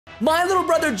My little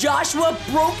brother Joshua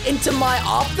broke into my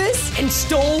office and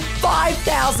stole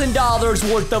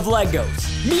 $5,000 worth of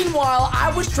Legos. Meanwhile,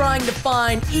 I was trying to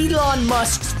find Elon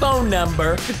Musk's phone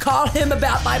number to call him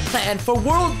about my plan for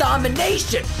world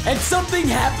domination. And something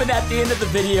happened at the end of the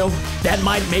video that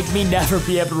might make me never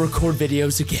be able to record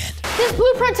videos again. This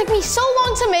blueprint took me so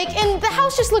long to make, and the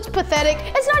house just looks pathetic.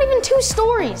 It's not even 2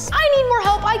 stories. I need more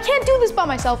help. I can't do this by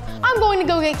myself. I'm going to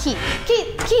go get Keith.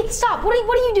 Keith, stop. What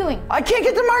are you doing? I can't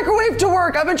get the microwave to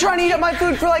work. I've been trying to heat up my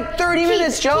food for like 30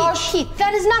 minutes, Josh. Keith,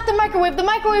 that is not the microwave. The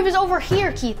microwave is over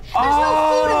here, Keith. There's no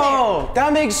food in there. Oh,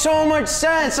 that makes so much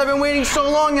sense. I've been waiting so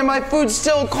long and my food's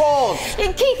still cold.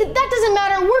 Keith, that doesn't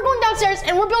matter. We're going downstairs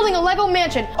and we're building a Lego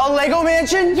mansion. A Lego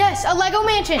mansion? Yes, a Lego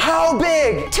mansion. How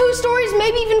big? 2 stories,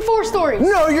 maybe even 4 stories.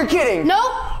 No, you're kidding. No.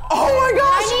 Oh my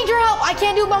gosh. I need your help. I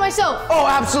can't do it by myself. Oh,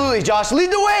 absolutely, Josh.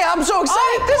 Lead the way. I'm so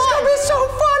excited. This is gonna be so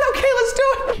fun. Okay, let's do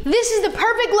it. This is the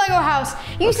perfect Lego house.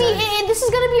 You see, this is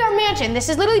gonna be our mansion. This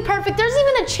is literally perfect. There's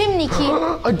even a chimney,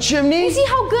 Keith. A chimney? You see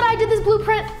how good I did this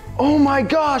blueprint? Oh my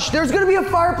gosh, there's gonna be a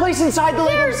fireplace inside the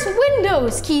Lego. There's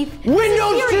windows, Keith.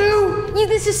 Windows too?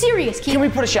 This is serious, Keith. Can we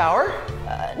put a shower?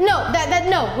 No,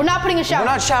 no, we're not putting a shower.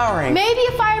 We're not showering. Maybe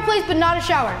a fireplace, but not a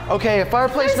shower. Okay, a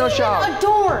fireplace, no shower. There's a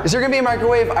door. Is there gonna be a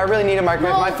microwave? I really need a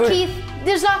microwave. No, My food. Keith,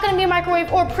 there's not gonna be a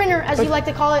microwave or printer, as you like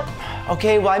to call it.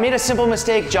 Okay, well, I made a simple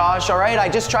mistake, Josh, all right? I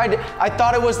just tried to, I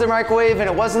thought it was the microwave and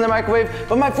it wasn't the microwave,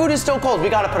 but my food is still cold. We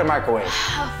gotta put a microwave.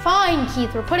 Fine,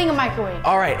 Keith, we're putting a microwave.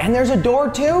 All right, and there's a door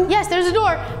too? Yes, there's a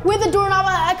door. With a doorknob,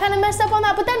 I kind of messed up on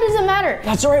that, but that doesn't matter.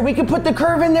 That's all right, we can put the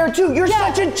curve in there too. You're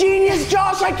such a genius,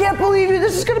 Josh. I can't believe you.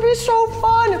 This is gonna be so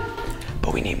fun.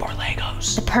 But we need more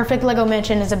Legos. The perfect Lego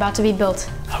mansion is about to be built.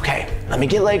 Okay, let me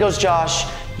get Legos, Josh.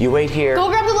 You wait here. Go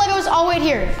grab the Legos, I'll wait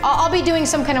here. I'll be doing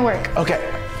some kind of work. Okay,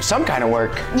 some kind of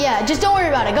work. Yeah, just don't worry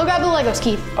about it. Go grab the Legos,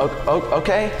 Keith.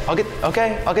 Okay, I'll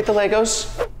get the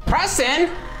Legos. Preston!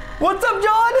 What's up,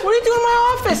 John? What are you doing in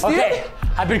my office, dude? Okay,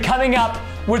 I've been coming up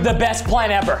with the best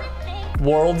plan ever.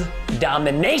 World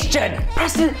domination.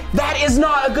 Preston, that is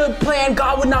not a good plan.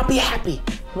 God would not be happy.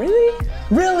 Really?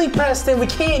 Really, Preston? We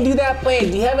can't do that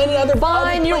plan. Do you have any other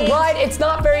Fine, you're plans? right. It's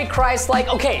not very Christ-like.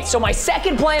 Okay, so my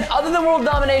second plan, other than world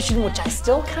domination, which I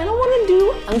still kind of want to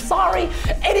do, I'm sorry.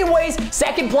 Anyways,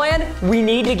 second plan, we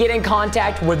need to get in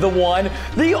contact with the one,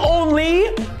 the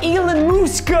only Elon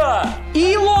Musk.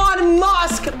 Elon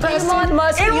Musk, Preston. Elon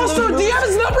Musk. And also, do you have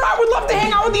his number? I would love to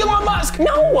hang out with Elon Musk.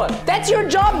 No, that's your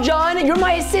job, John. You're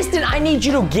my assistant. I need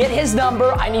you to get his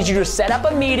number. I need you to set up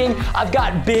a meeting. I've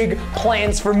got big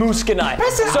plans for Musk and I.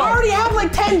 Preston, I already have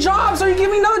like 10 jobs. Are you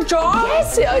giving me another job?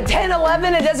 Yes, 10,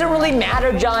 11, it doesn't really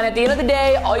matter, John. At the end of the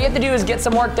day, all you have to do is get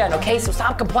some work done, okay? So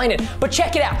stop complaining. But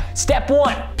check it out. Step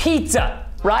 1, pizza,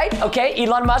 right? Okay,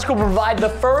 Elon Musk will provide the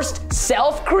first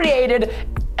self-created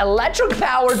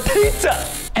electric-powered pizza.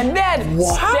 And then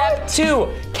step 2,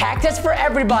 cactus for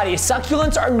everybody.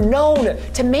 Succulents are known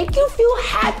to make you feel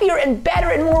happier and better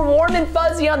and more warm and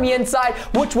fuzzy on the inside,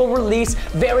 which will release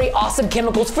very awesome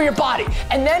chemicals for your body.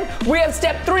 And then we have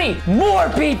step 3, more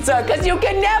pizza, because you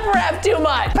can never have too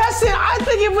much. Preston, I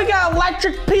think if we got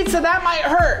electric pizza, that might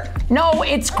hurt. No,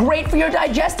 it's great for your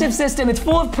digestive system. It's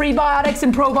full of prebiotics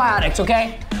and probiotics,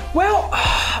 okay? Well,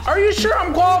 are you sure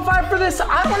I'm qualified for this?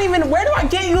 I don't even, where do I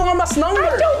get Elon Musk's number?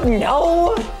 I don't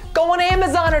know. Go on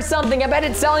Amazon or something. I bet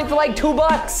it's selling for like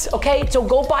 $2, okay? So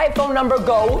go buy a phone number,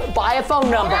 go buy a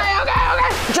phone number.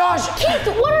 Okay. Josh! Keith,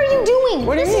 what are you doing?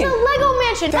 What do you mean? This is a Lego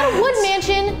mansion, not a wood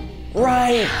mansion.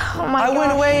 Right. Oh my I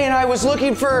went away and I was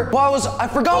looking for, I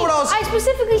forgot what I was. I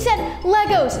specifically said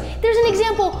Legos. There's an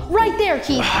example right there,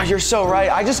 Keith. You're so right.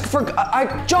 I just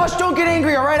forgot. Josh, don't get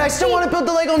angry, all right? I still want to build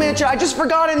the Lego mansion. I just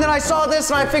forgot and then I saw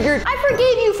this and I figured. I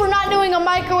forgave you for not doing a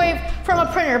microwave from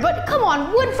a printer, but come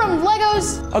on, wood from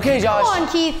Legos. Okay, Josh. Come on,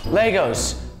 Keith.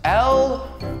 Legos.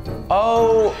 L-O-E.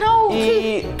 No,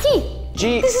 Keith.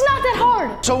 G. This is not that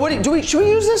hard. So should we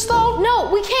use this though?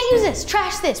 No, we can't use this.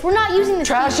 Trash this. We're not using this.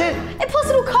 Trash it? And plus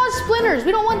it'll cause splinters.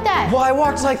 We don't want that. Well, I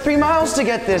walked like 3 miles to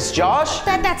get this, Josh.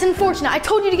 That's unfortunate. I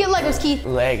told you to get Legos, Keith.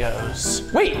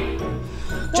 Legos. Wait.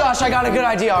 Josh, I got a good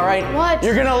idea, all right? What?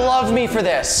 You're gonna love me for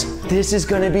this. This is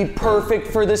gonna be perfect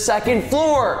for the second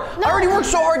floor. No. I already worked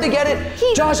so hard to get it.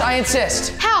 Keith. Josh, I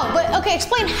insist. How? But okay,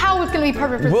 explain how it's gonna be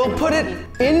perfect for the We'll put it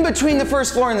in between the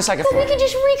first floor and the second floor. we could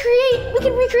just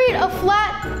recreate a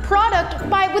flat product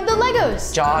with the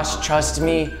Legos. Josh, trust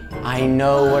me, I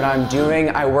know what I'm doing.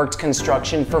 I worked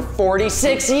construction for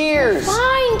 46 years.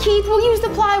 Fine, Keith. We'll use the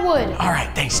plywood. All right,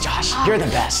 thanks, Josh. You're the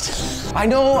best. I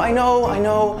know.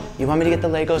 You want me to get the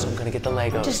Legos? I'm gonna get the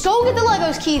Legos. Just go get the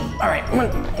Legos, Keith. All right,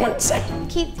 one second.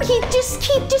 Keith, just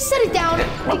set it down.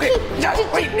 Okay, Keith, Josh,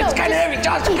 wait, it's kind of heavy.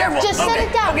 Josh, Keith, careful. Just set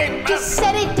it down. Okay. Just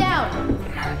set it down.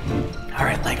 All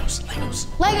right, Legos. Legos.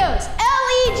 Legos.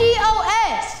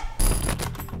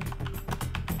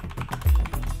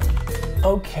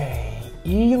 Okay.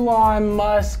 Elon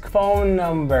Musk phone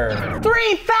number.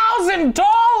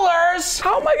 $3,000?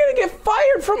 How am I gonna get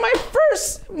fired from my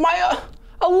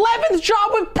 11th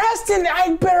job with Preston?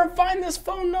 I better find this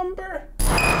phone number.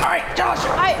 All right, Josh.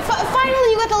 All right,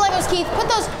 finally you got the Legos, Keith. Put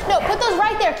those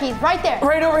right there, Keith. Right there.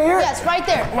 Right over here? Yes, right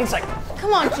there. 1 second.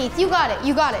 Come on, Keith. You got it.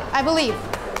 I believe.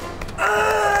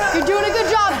 You're doing a good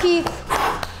job, Keith.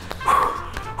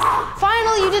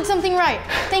 Finally, you did something right.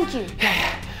 Thank you.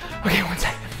 Yeah. Okay, 1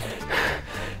 second.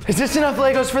 Is this enough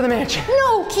Legos for the mansion?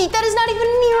 No, Keith, that is not even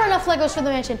near enough Legos for the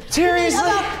mansion. Seriously? You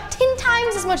need about 10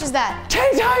 times as much as that.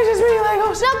 10 times as many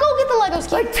Legos? Now go get the Legos,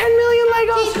 Keith. Like 10 million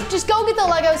Legos? Keith, just go get the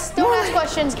Legos. Don't More ask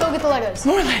questions. Go get the Legos.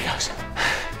 More Legos.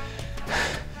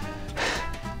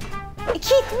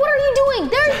 Keith, what are you doing?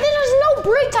 There's no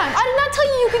break time. I did not tell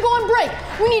you you could go on break.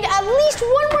 We need at least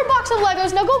one more box of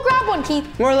Legos. Now go grab one, Keith.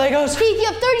 More Legos? Keith, you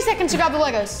have 30 seconds to grab the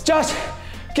Legos. Josh,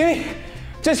 give me,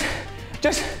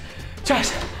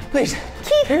 Josh, please.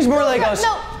 Keith, here's more Legos.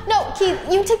 No, Keith,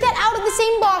 you take that out of the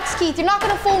same box, Keith. You're not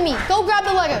gonna fool me. Go grab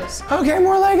the Legos. Okay,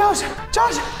 more Legos.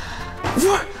 Josh,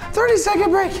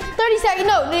 30-second break. 30 seconds,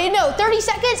 no, 30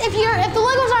 seconds if the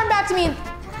Legos aren't back to me.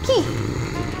 Keith,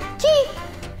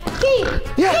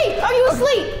 Yeah. Keith, are you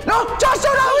asleep? No, Josh,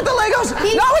 not with the Legos.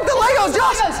 Keith, Not with the Legos,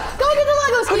 Josh. Go get the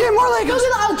Legos, Keith. Okay, more Legos. Go get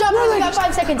the, I'll jump More in. You got Legos.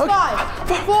 5 seconds. Okay.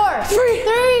 5, 4, 3,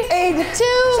 8,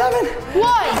 2, 7.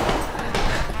 1.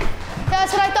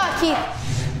 That's what I thought, Keith.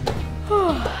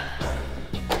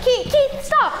 Keith,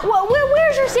 stop.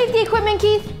 Where's your safety equipment,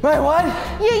 Keith? Wait, what?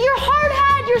 Your hard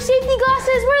hat, your safety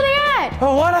glasses, where are they at?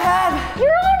 Oh, what I had? You're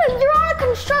on a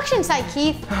construction site,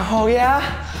 Keith. Oh, yeah?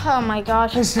 Oh my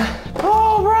gosh.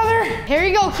 Oh, brother. Here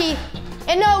you go, Keith.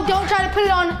 And no, don't try to put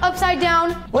it on upside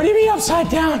down. What do you mean upside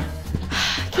down?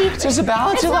 Keith, Just to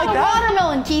balance it's it like not a that?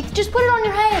 watermelon, Keith. Just put it on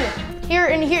your head.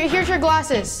 Here's your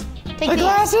glasses. Take My these.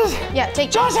 glasses? Yeah,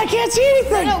 take Josh, I can't see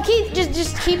anything. No, Keith,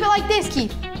 just keep it like this,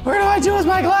 Keith. What do I do with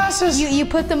my glasses? You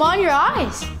put them on your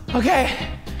eyes. Okay.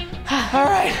 All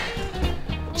right.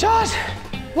 Josh,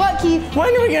 What, Keith? when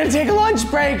are we gonna take a lunch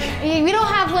break? We don't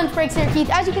have lunch breaks here, Keith.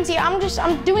 As you can see, I'm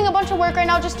doing a bunch of work right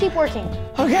now. Just keep working.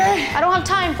 Okay. I don't have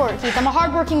time for it, Keith. I'm a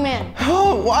hardworking man.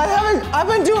 Oh, well, I've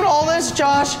been doing all this,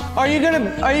 Josh. Are you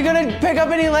gonna pick up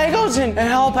any Legos and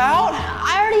help out?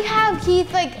 I already have,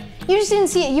 Keith. Like, you just didn't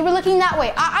see it. You were looking that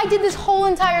way. I did this whole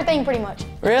entire thing pretty much.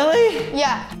 Really?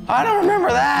 Yeah. I don't remember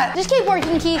that. Just keep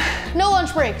working, Keith. No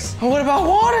lunch breaks. What about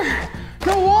water?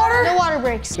 No water? No water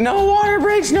breaks. No water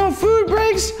breaks, no food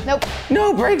breaks? Nope.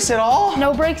 No breaks at all?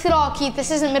 No breaks at all, Keith. This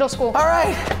isn't middle school. All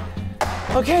right.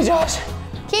 Okay, Josh.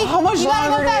 Keith, How much you gotta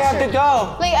longer go do we have faster. to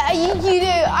go? Like, you do.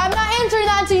 I'm not answering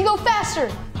that until you go faster.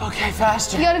 Okay,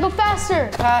 faster. You gotta go faster.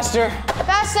 Faster.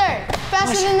 Faster.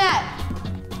 Faster than that.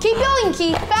 Keep going,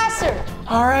 Keith. Faster.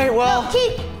 All right, well. No,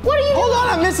 Keith, what are you Hold doing? on,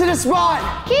 I'm missing a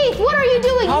spot. Keith, what are you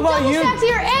doing? How about double you? stacked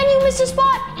here and you missed a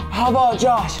spot. How about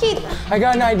Josh? Keith. I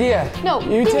got an idea. No,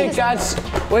 You give me take this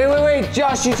that. Wait,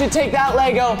 Josh. You should take that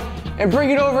Lego and bring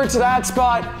it over to that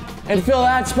spot and fill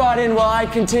that spot in while I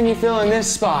continue filling this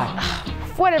spot.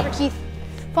 Whatever, Keith.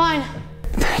 Fine.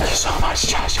 Thank you so much,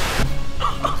 Josh.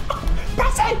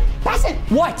 Preston!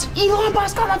 What? Elon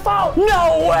Musk on the phone!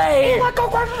 No way! Elon, go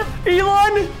grab him!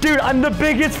 Elon? Dude, I'm the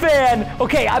biggest fan.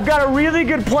 Okay, I've got a really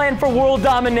good plan for world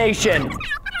domination.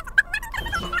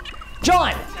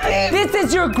 John, this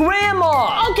is your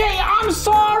grandma. Okay, I'm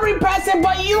sorry, Preston,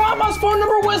 but Elon Musk's phone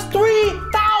number was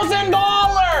 $3,000!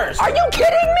 Are you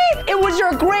kidding me? It was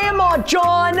your grandma,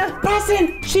 John.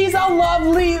 Preston, she's a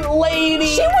lovely lady.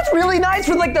 She was really nice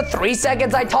for like the 3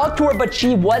 seconds I talked to her, but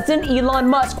she wasn't Elon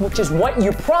Musk, which is what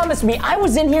you promised me. I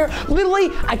was in here,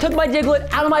 literally, I took my Diglett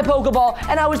out of my Pokeball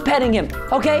and I was petting him,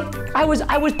 okay? I was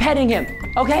petting him,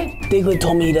 okay? Diglett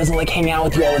told me he doesn't like hanging out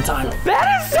with you all the time.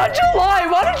 That is such a lie.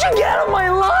 Why don't you get out of my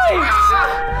life?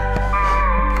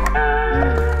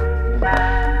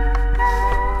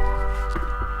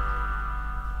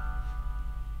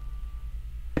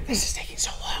 This is taking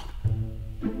so long.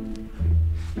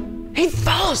 He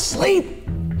fell asleep.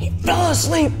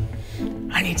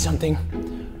 I need something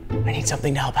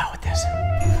to help out with this.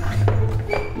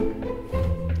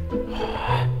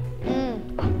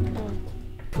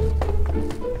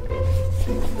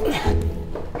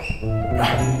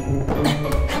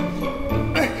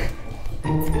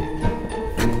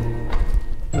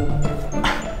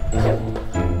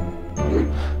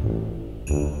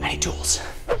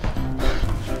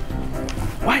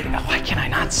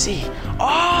 see.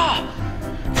 Oh!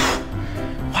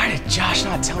 Why did Josh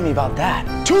not tell me about that?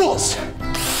 Tools!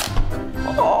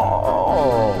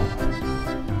 Oh!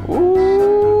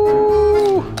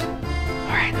 Ooh!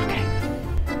 All right, okay.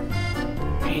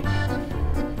 Wait.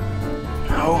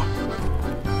 No.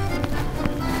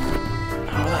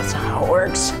 No, that's not how it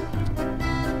works.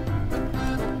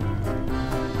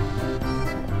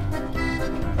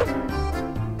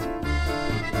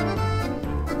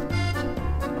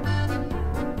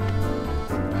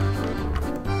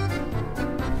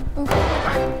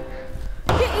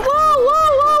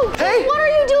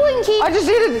 I just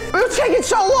needed, it was taking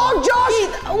so long, Josh!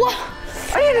 Keith, what?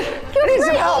 I need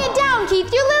some help. You're breaking it down, Keith.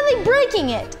 You're literally breaking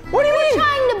it. What do you mean? You're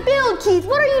trying to build, Keith.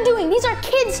 What are you doing? These are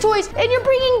kids' toys, and you're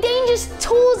bringing dangerous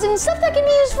tools and stuff that can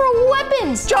be used for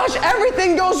weapons. Josh,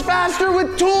 everything goes faster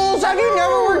with tools. Have you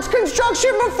never worked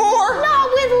construction before? Not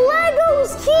with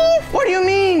Legos, Keith. What do you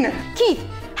mean? Keith,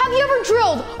 have you ever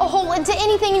drilled a hole into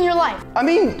anything in your life? I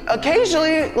mean,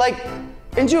 occasionally, like,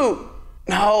 into...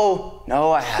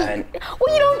 No, I haven't.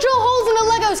 Well, you don't drill holes into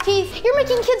Legos, Keith. You're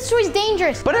making kids' toys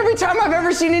dangerous. But every time I've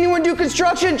ever seen anyone do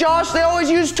construction, Josh, they always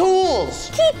use tools.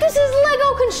 Keith, this is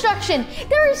Lego construction.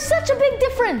 There is such a big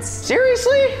difference.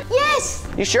 Seriously? Yes.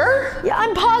 You sure? Yeah,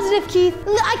 I'm positive, Keith.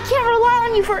 I can't rely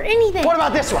on you for anything. What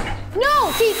about this one?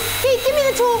 No, Keith, give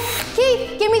me the tool.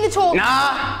 Keith, give me the tool.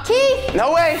 Nah. Keith.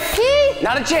 No way. Keith.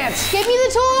 Not a chance. Give me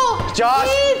the tool. Josh,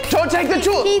 Keith. don't take the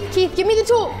tool. Keith, give me the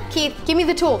tool. Keith, give me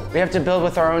the tool. We have to build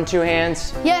with our own two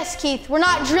hands. Yes, Keith, we're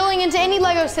not drilling into any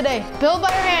Legos today. Build by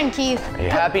your hand, Keith. Are you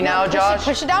happy now, Josh?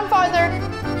 Push it down farther.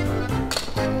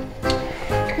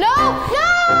 No!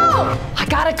 I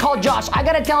gotta call Josh. I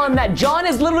gotta tell him that John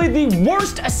is literally the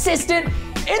worst assistant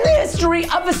in the history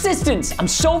of assistants. I'm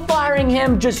so firing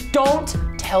him. Just don't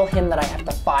tell him that I have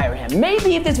to fire him.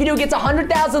 Maybe if this video gets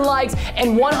 100,000 likes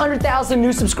and 100,000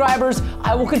 new subscribers,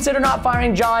 I will consider not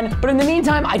firing John. But in the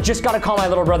meantime, I just gotta call my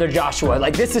little brother Joshua.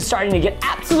 Like, this is starting to get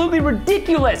absolutely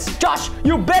ridiculous. Josh,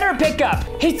 you better pick up.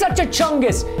 He's such a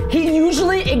chungus. He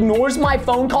usually ignores my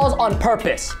phone calls on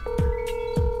purpose.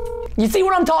 You see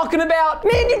what I'm talking about?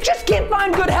 Man, you just can't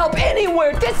find good help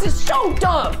anywhere. This is so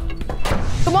dumb.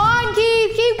 Come on,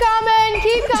 Keith, keep coming,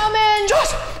 keep coming.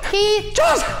 Josh! Keith!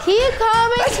 Josh! Keep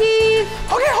coming, Keith!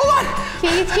 Okay, hold on!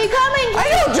 Keith, keep coming! I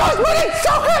know, Josh, but it's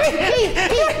so heavy!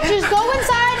 Keith, just go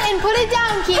inside and put it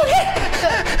down, Keith. Okay.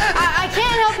 I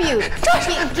can't help you. Josh!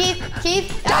 Keith,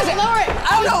 Josh! lower it!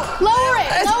 I don't know! Lower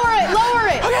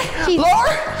it! Okay, Keith,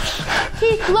 lower?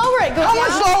 Keith, lower it! Go How down,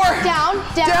 much lower? Down.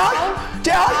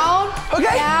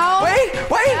 Okay, down, wait,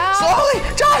 down, slowly!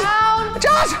 Josh! Down,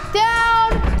 Josh! down,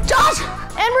 Josh!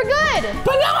 and we're good.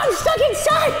 But now I'm stuck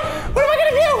inside! What am I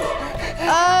gonna do?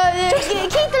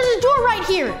 Keith, there's a door right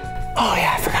here. Oh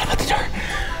yeah, I forgot about the door.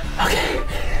 Okay.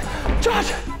 Josh,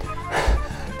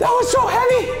 that was so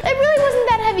heavy. It really wasn't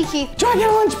that heavy, Keith. Do I get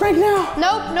a lunch break now?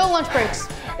 Nope, no lunch breaks.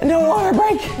 No water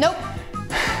break? Nope.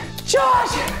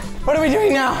 Josh, what are we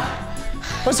doing now?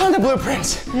 What's on the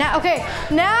blueprints? Now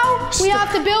we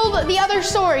have to build the other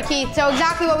story, Keith. So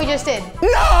exactly what we just did.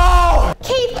 No!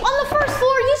 Keith, on the first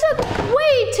floor, you took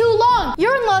way too long.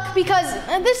 You're in luck because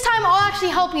this time I'll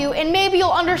actually help you and maybe you'll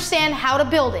understand how to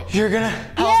build it. You're gonna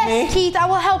help me? Yes, Keith, I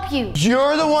will help you.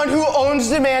 You're the one who owns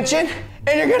the mansion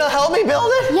and you're gonna help me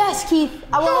build it? Yes, Keith,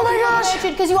 I will help you build the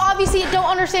mansion because you obviously don't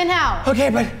understand how.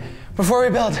 Okay, but before we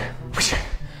build,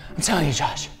 I'm telling you,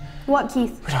 Josh. What,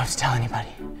 Keith? We don't have to tell anybody.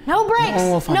 No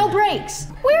breaks. No breaks.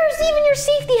 Where's even your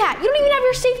safety hat? You don't even have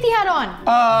your safety hat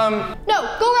on. No,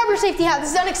 go grab your safety hat.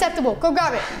 This is unacceptable. Go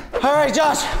grab it. All right,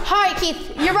 Josh. All right,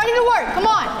 Keith. You're ready to work. Come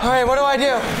on. All right, what do I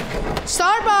do?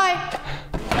 Start by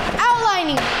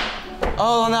outlining.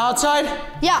 Oh, on the outside?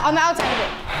 Yeah, on the outside of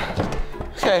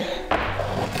it. Okay.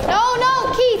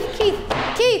 No,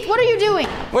 Keith, what are you doing?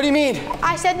 What do you mean?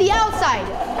 I said the outside.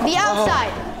 The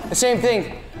outside. The same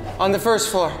thing on the first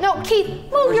floor. No, Keith,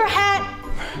 move your hat.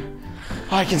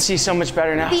 Oh, I can see so much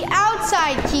better now. The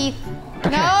outside, Keith.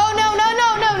 Okay. No.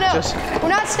 Just- We're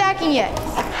not stacking yet.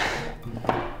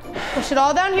 Push it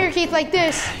all down here, Keith, like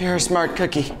this. You're a smart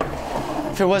cookie.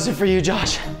 If it wasn't for you,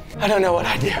 Josh, I don't know what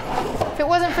I'd do. If it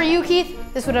wasn't for you, Keith,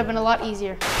 this would have been a lot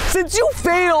easier. Since you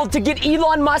failed to get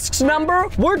Elon Musk's number,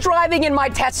 we're driving in my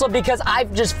Tesla because I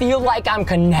just feel like I'm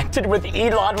connected with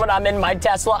Elon when I'm in my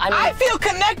Tesla. I feel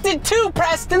connected too,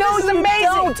 Preston. No, this is you amazing.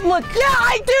 don't. Look. Yeah,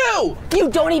 I do. You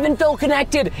don't even feel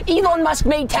connected. Elon Musk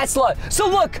made Tesla. So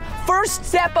look, first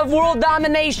step of world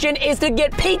domination is to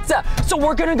get pizza. So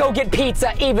we're gonna go get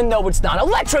pizza even though it's not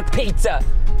electric pizza.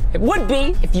 It would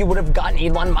be if you would have gotten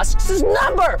Elon Musk's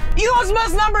number. Elon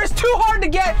Musk's number is too hard to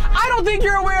get. I don't think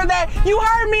you're aware of that. You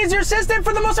hired me as your assistant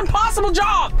for the most impossible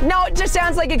job. No, it just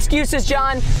sounds like excuses,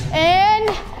 John. And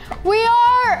we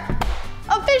are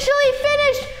officially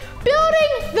finished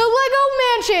building the Lego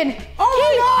mansion. Oh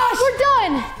my gosh! We're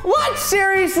done. What?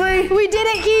 Seriously? We did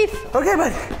it, Keith. Okay,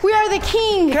 but We are the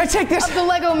king can I take this? of the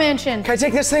Lego mansion. Can I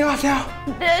take this thing off now?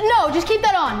 No, just keep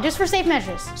that on, just for safe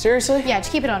measures. Seriously? Yeah,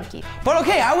 just keep it on, Keith. But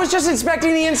okay, I was just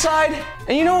inspecting the inside,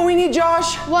 and you know what we need,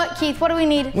 Josh? What, Keith? What do we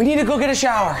need? We need to go get a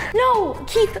shower. No,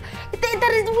 Keith, we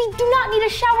do not need a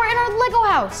shower in our Lego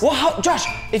house. Well, Josh,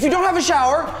 if you don't have a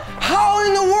shower, how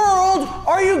in the world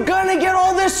are you gonna get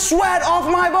all this sweat off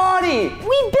my body?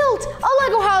 We built a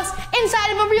Lego house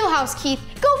inside of a real house, Keith.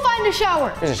 Go find a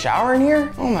shower. There's a shower in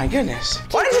here? Oh my goodness.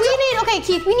 Why did you Okay,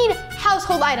 Keith, we need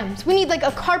household items. We need like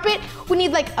a carpet, we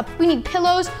need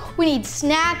pillows, we need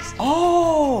snacks.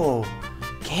 Oh,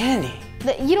 candy.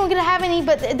 You don't get to have any,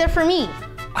 but they're for me.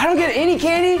 I don't get any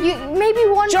candy? Maybe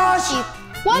one Josh, piece,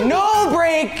 Keith. One no piece.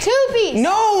 break. 2 piece.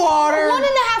 No water.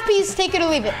 1.5 piece, take it or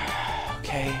leave it.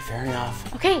 Okay, fair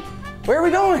enough. Okay, Where are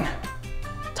we going?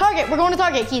 Target, we're going to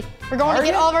Target, Keith. We're going to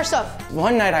get Target? all of our stuff.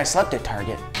 One night I slept at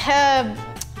Target.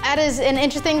 That is an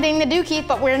interesting thing to do, Keith,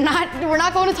 but we're not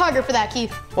going to Target for that,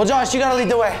 Keith. Well, Josh, you gotta lead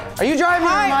the way. Are you driving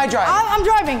or am I driving? I'm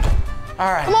driving.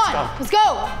 All right, Come on, let's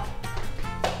go.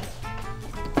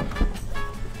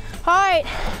 All right,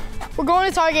 we're going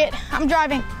to Target. I'm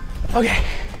driving. Okay,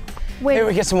 Wait, here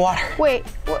we get some water. wait,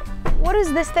 what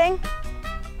is this thing?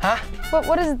 Huh?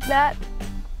 What is that?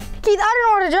 Keith, I don't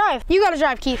know how to drive. You gotta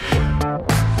drive, Keith.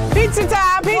 Pizza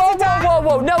time, pizza time.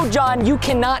 Whoa, no, John, you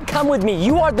cannot come with me.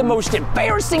 You are the most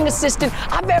embarrassing assistant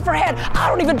I've ever had. I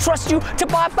don't even trust you to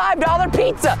buy $5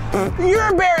 pizza. You're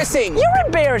embarrassing. You're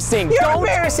embarrassing. You're Don't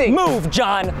embarrassing. move,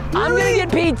 John. I'm gonna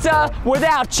get pizza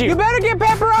without you. You better get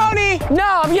pepperoni.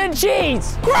 No, I'm getting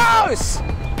cheese. Gross.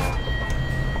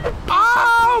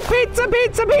 Oh, pizza,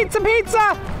 pizza, pizza,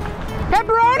 pizza.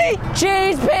 Pepperoni?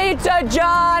 Cheese pizza,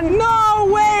 John. No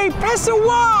way. Preston,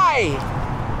 why?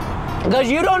 Because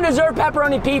you don't deserve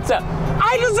pepperoni pizza.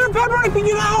 I deserve pepperoni, but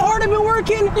you know how hard I've been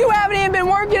working? You haven't even been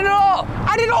working at all.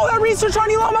 I did all that research on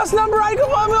Elon Musk's number.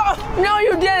 No,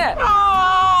 you didn't.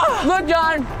 Oh, Look,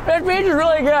 John, this pizza's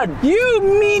really good. you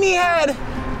meanie head.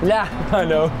 Yeah, I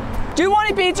know. Do you want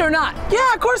any pizza or not?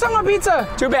 Yeah, of course I want pizza.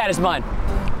 Too bad it's mine.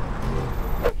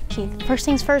 Keith, first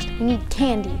things first, we need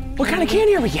candy. What kind of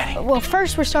candy are we getting? Well,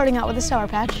 first we're starting out with a Sour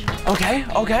Patch, Okay,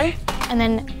 okay. and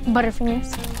then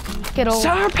Butterfingers. Good old.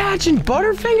 Sour Patch and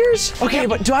Butterfingers? Okay,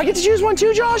 but do I get to choose one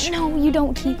too, Josh? No, you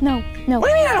don't, Keith. No. What do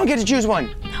you mean I don't get to choose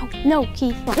one? No,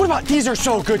 Keith. What about, these are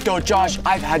so good though, Josh.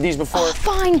 I've had these before. Oh,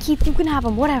 fine, Keith. You can have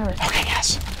them. Whatever. Okay,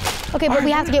 yes. Okay, but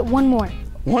we have to get one more.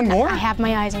 One more? I have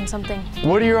my eyes on something.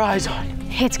 What are your eyes on?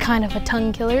 It's kind of a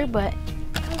tongue killer, but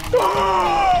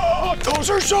Oh, those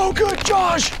are so good,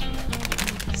 Josh.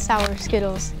 sour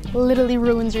Skittles literally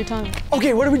ruins your tongue.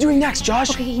 Okay, what are we doing next, Josh?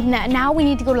 Okay, now we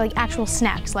need to go to like actual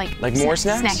snacks, like more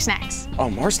snacks? Snacks. Oh,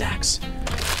 more snacks.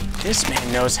 This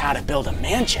man knows how to build a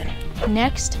mansion.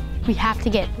 Next, we have to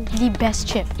get the best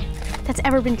chip that's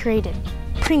ever been created.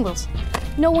 Pringles.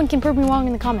 No one can prove me wrong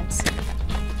in the comments.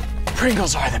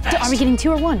 Pringles are the best. Are we getting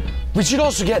 2 or 1? We should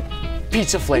also get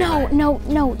pizza flavor. No. These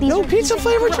No are, pizza these are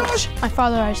flavor, gross. Josh? My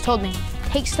father always told me,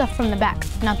 take stuff from the back,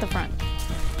 not the front.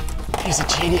 He's a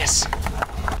genius.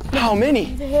 How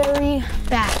many? Very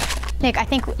back. Nick, I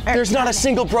think There's not a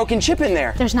single broken chip in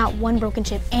there. There's not one broken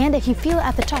chip, and if you feel it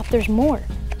at the top, there's more.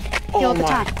 Feel Oh at the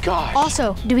my top. gosh.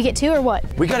 Also, do we get 2 or what?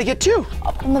 We gotta get 2.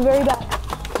 Up in the very back.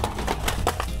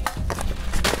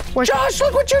 Josh,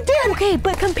 look what you did. Okay,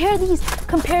 but compare these.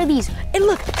 And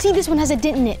look, see, this one has a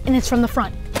dent in it, and it's from the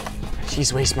front.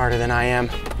 He's way smarter than I am.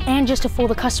 And just to fool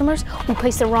the customers, we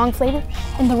placed the wrong flavor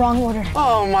in the wrong order.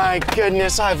 Oh my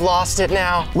goodness, I've lost it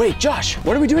now. Wait, Josh,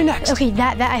 what are we doing next? Okay,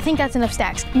 I think that's enough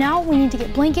stacks. Now we need to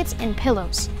get blankets and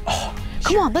pillows. Oh,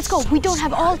 Come on, let's go. We don't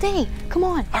have all day. Come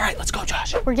on. all right, let's go,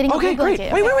 Josh. We're getting a okay, blue great.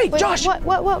 blanket. Wait, Josh.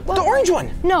 What? The orange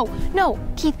one. No,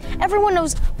 Keith. Everyone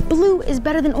knows blue is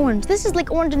better than orange. This is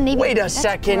like orange and navy. Wait a That's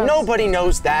second. gross. Nobody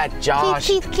knows that, Josh.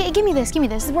 Keith, give me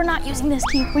this. We're not using this,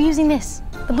 Keith. We're using this.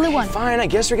 The blue one. Fine, I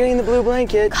guess we're getting the blue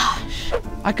blanket. Gosh.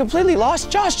 I completely lost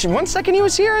Josh. 1 second he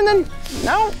was here, and then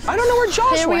now I don't know where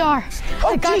Josh There went. we are. Oh,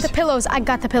 I got geez. the pillows.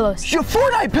 Your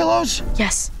Fortnite pillows?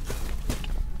 Yes.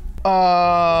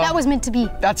 That was meant to be.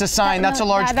 That's a sign. That's a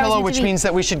large that was pillow, meant to which be. means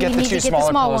that we should get We the need 2 to get smaller the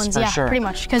small pillows ones, for yeah, sure. pretty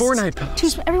much. 'Cause Fortnite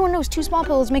pillows. Everyone knows 2 small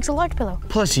pillows makes a large pillow.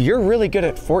 Plus, you're really good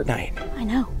at Fortnite. I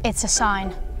know. It's a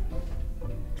sign.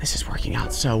 This is working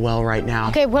out so well right now.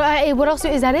 Okay, what else?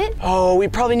 Is that it? Oh, we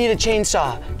probably need a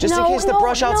chainsaw, just in case the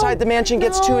brush outside the mansion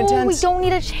gets too intense. We don't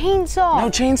need a chainsaw. No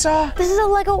chainsaw? This is a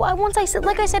Lego.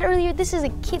 Like I said earlier, this is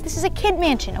a kid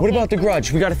mansion. Okay? What about the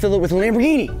garage? We gotta fill it with a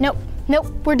Lamborghini. Nope,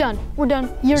 we're done.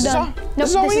 You're done. This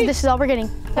is all we're getting.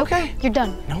 Nope, okay. You're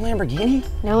done. No Lamborghini?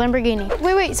 No Lamborghini.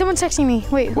 Wait, someone's texting me.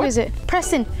 Wait, who is it?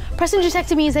 Preston. Preston just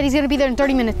texted me and said he's gonna be there in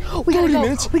 30 minutes. We gotta 30 go.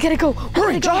 minutes? We gotta go.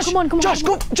 Hurry, Josh. Come on. Josh,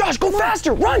 go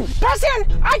faster. Run.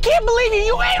 Preston, I can't believe you.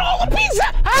 You ate all the pizza.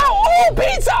 How? All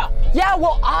pizza? Yeah,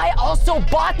 well, I also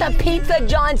bought the pizza,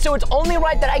 John, so it's only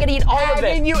right that I get to eat all of it.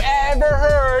 Haven't you ever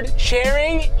heard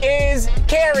sharing is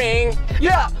caring?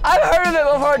 Yeah, I've heard of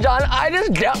it before, John. I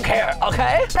just don't care,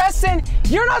 okay? Preston,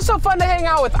 you're not so fun to hang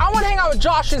out with. I want to hang out with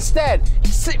Josh instead.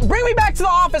 Bring me back to the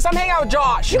office. I'm hanging out with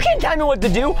Josh. You can't tell me what to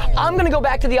do. I'm gonna go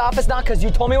back to the office not because you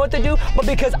told me what to do, but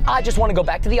because I just want to go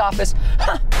back to the office.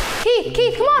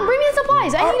 Keith, come on, bring me the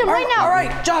supplies. I need them right now. All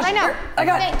right, Josh. Right now. I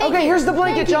got it. Thank Okay, you. here's the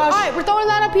blanket, Thank you. Josh. All right, we're throwing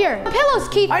that up here. Pillows,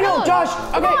 Keith. I know, pillows. Josh.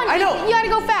 Come Okay, on, I know. Keith, you gotta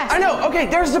go fast. I know. Okay,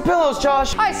 there's the pillows,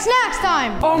 Josh. All right, snacks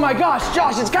time. Oh my gosh,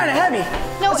 Josh, it's kind of heavy.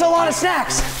 No, That's a lot of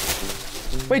snacks.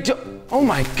 Wait, oh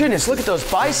my goodness, look at those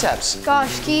biceps.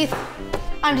 Gosh, Keith,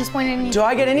 I'm disappointed in you. Do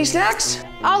I get any snacks?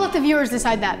 I'll let the viewers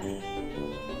decide that.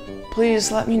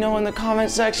 Please let me know in the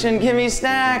comment section. Give me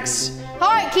snacks. All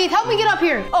right, Keith, help me get up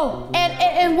here. Oh,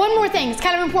 and one more thing. It's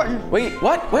kind of important. Wait,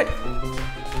 what?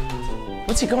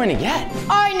 What's he going to get?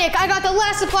 All right, Nick, I got the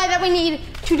last supply that we need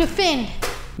to defend.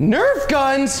 Nerf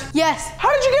guns? Yes.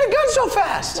 How did you get a gun so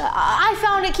fast? I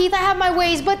found it, Keith. I have my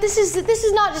ways, but this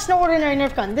is not just an ordinary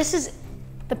Nerf gun. This is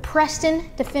the Preston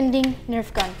defending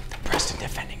Nerf gun. Preston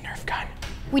defending Nerf gun.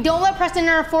 We don't let Preston in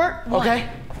our fort. 1. Okay.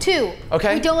 2.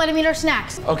 Okay. We don't let him eat our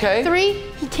snacks. Okay. 3.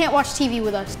 He can't watch TV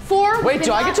with us. 4. Wait,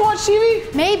 do I get to watch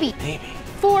TV? Maybe. Maybe.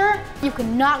 4. You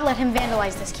cannot let him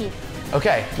vandalize this, Keith.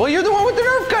 Okay. Well, you're the one with the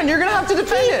Nerf gun. You're gonna have to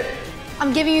defend it.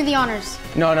 I'm giving you the honors.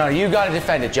 No, you gotta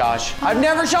defend it, Josh. I've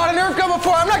never shot a Nerf gun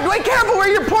before. I'm not. Wait, careful where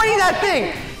you're pointing that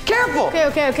thing. Careful.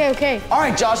 Okay. All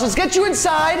right, Josh, let's get you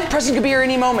inside. Preston could be here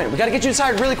any moment. We gotta get you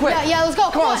inside really quick. Yeah, let's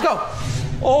go. Come on, let's go.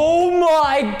 Oh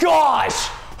my gosh!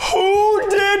 Who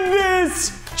did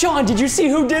this? John, did you see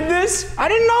who did this? I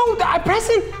didn't know.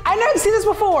 Preston, I never seen this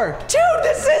before. Dude,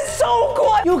 this is so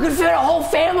cool. You could fit a whole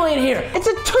family in here. It's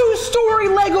a 2-story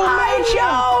Lego mansion. I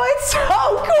know, it's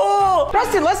so cool.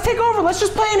 Preston, let's take over. Let's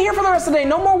just play in here for the rest of the day.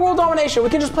 No more world domination. We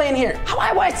can just play in here.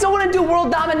 I still want to do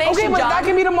world domination, Okay, but John. that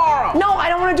can be tomorrow. No, I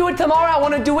don't want to do it tomorrow. I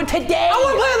want to do it today. I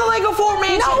want to play in the Lego Fort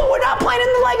Mansion. No, we're not playing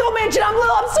in the Lego Mansion.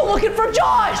 I'm still looking for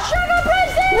Josh. Shut up,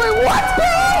 Preston. Wait, what?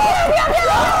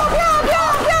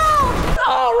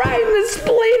 All right, Miss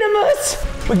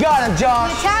Spleenamus. We got him,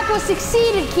 Josh. The attack was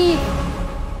succeeded, Keith.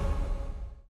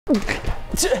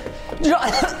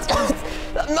 John,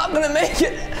 I'm not gonna make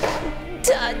it.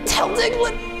 Tell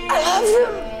Diglett I love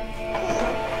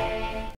him.